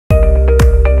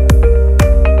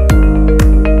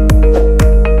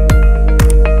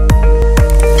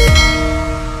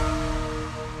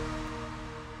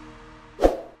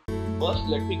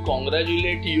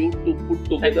congratulate you to put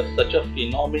together such a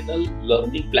phenomenal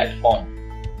learning platform.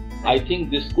 I think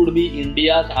this could be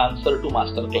India's answer to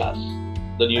Masterclass,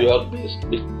 the New York-based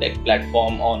big tech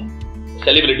platform on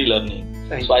celebrity learning.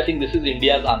 So I think this is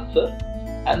India's answer.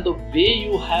 And the way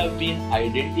you have been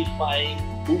identifying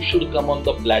who should come on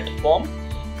the platform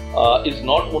is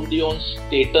not only on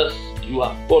status. You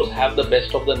of course have the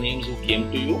best of the names who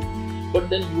came to you, but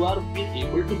then you are being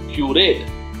able to curate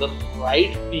the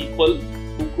right people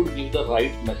who could give the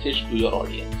right message to your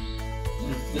audience.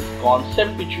 This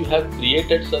concept which you have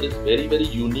created, sir, is very, very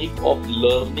unique of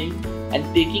learning and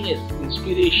taking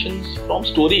inspirations from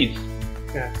stories,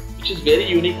 which is very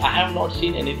unique. I have not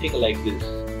seen anything like this,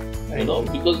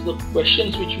 because the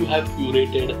questions which you have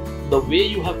curated, the way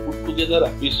you have put together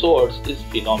episodes is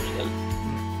phenomenal.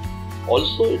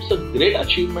 Also, it's a great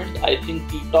achievement I think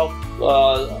ttalk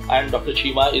and Dr.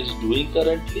 Cheema is doing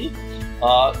currently.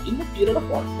 In a period of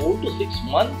 4 to 6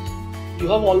 months, you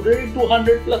have already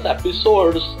 200 plus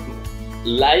episodes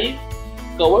live,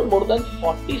 covered more than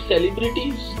 40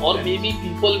 celebrities or maybe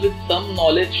people with some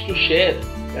knowledge to share.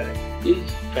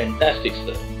 Is fantastic,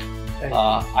 sir.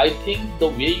 I think the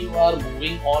way you are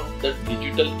moving on the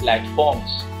digital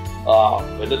platforms,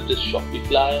 whether it is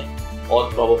Shopify or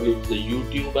probably it's the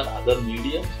YouTube and other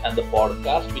mediums and the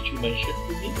podcast which you mentioned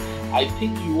to me, I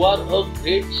think you are a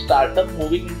great startup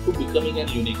moving into becoming an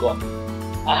unicorn.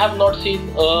 I have not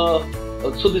seen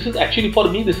so this is actually, for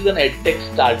me, this is an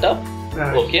Edtech startup.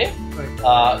 Okay.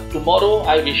 Tomorrow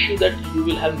I wish you that you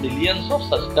will have millions of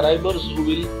subscribers who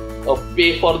will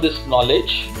pay for this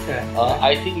knowledge.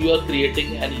 I think you are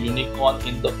creating an unicorn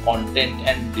in the content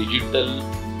and digital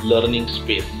learning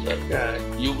space, sir.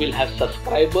 You will have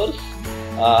subscribers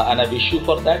and I wish you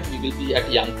for that. We will be at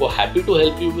Yangpoo happy to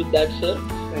help you with that, sir.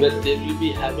 Where they will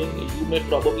be having, you may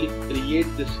probably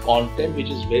create this content which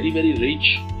is very, very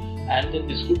rich, and then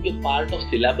this could be a part of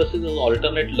syllabuses as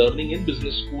alternate learning in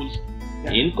business schools,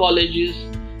 in colleges.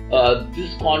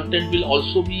 This content will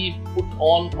also be put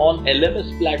on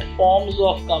LMS platforms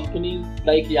of companies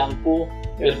like Yangpoo,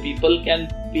 where people can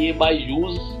pay by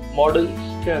use models.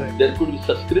 There could be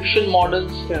subscription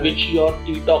models which your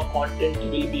ttalk content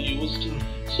will be used.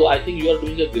 So I think you are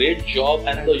doing a great job,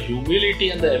 and the humility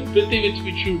and the empathy with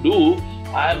which you do,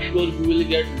 I am sure you will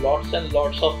get lots and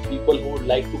lots of people who would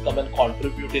like to come and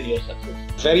contribute in your success.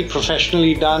 Very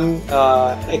professionally done,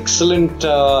 excellent,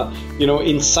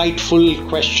 insightful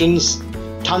questions.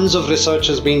 Tons of research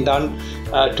has been done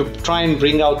to try and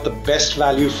bring out the best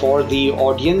value for the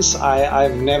audience.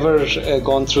 I've never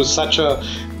gone through such a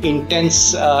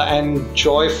intense and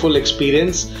joyful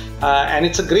experience. And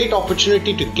it's a great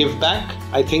opportunity to give back.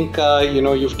 I think,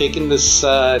 you've taken this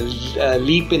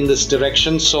leap in this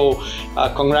direction. So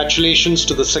congratulations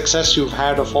to the success you've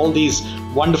had of all these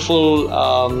wonderful,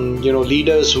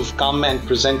 leaders who've come and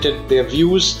presented their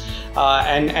views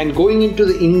and going into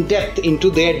the in-depth into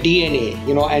their DNA,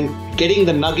 and getting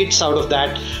the nuggets out of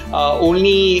that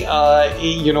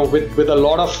with a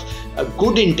lot of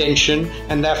good intention,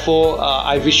 and therefore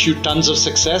I wish you tons of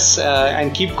success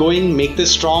and keep going, make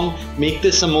this strong, make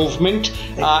this a movement,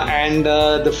 and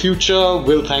the future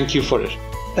will thank you for it.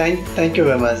 Thank you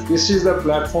very much. This is the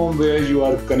platform where you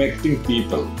are connecting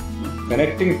people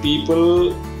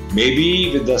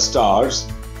maybe with the stars,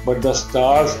 but the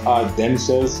stars are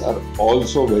themselves are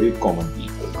also very common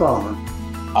people.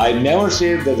 I never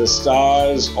say that the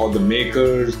stars or the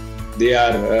makers, they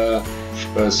are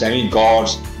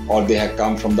semi-gods, or they have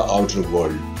come from the outer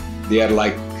world. They are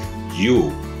like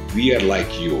you. We are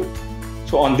like you.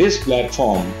 So on this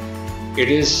platform, it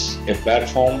is a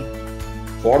platform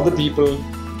for the people,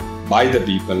 by the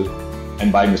people,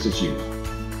 and by Mr. Cheema.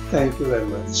 Thank you very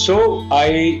much. So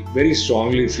I very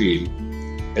strongly feel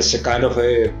it's a kind of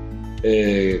a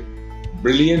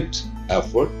brilliant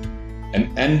effort, an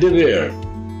endeavor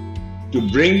to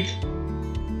bring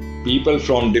people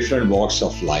from different walks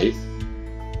of life,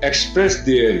 express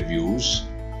their views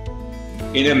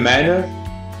in a manner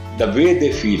the way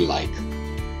they feel like.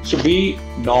 So be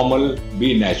normal,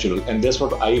 be natural, and that's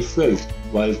what I felt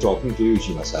while talking to you,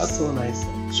 Cheema sir. So nice.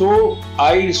 So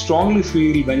I strongly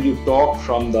feel when you talk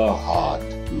from the heart,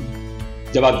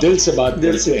 जब आप दिल से बात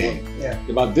करते हैं,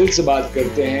 जब आप दिल से बात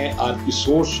करते हैं, आपकी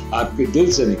सोच आपके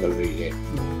दिल से निकल रही है,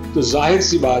 तो जाहिर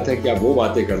सी बात है कि आप वो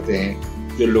बातें करते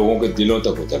हैं जो लोगों के दिलों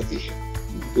तक उतरती है.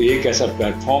 तो ये एक ऐसा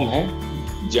प्लेटफॉर्म है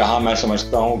जहां मैं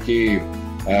समझता हूं कि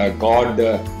God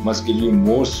must give you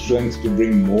more strength to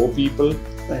bring more people,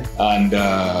 and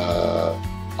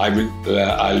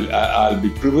I'll be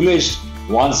privileged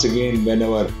once again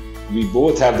whenever we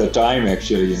both have the time,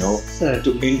 actually,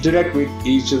 to interact with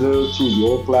each other through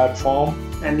your platform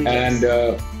and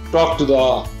talk to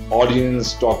the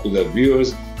audience, talk to the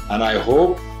viewers. And I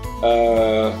hope,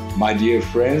 my dear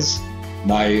friends,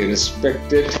 my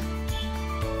respected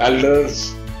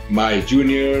elders, my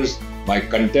juniors, my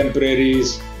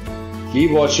contemporaries,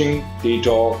 keep watching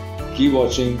ttalk, keep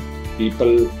watching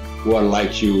people who are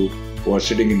like you, who are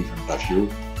sitting in front of you,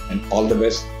 and all the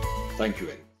best. Thank you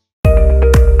very much.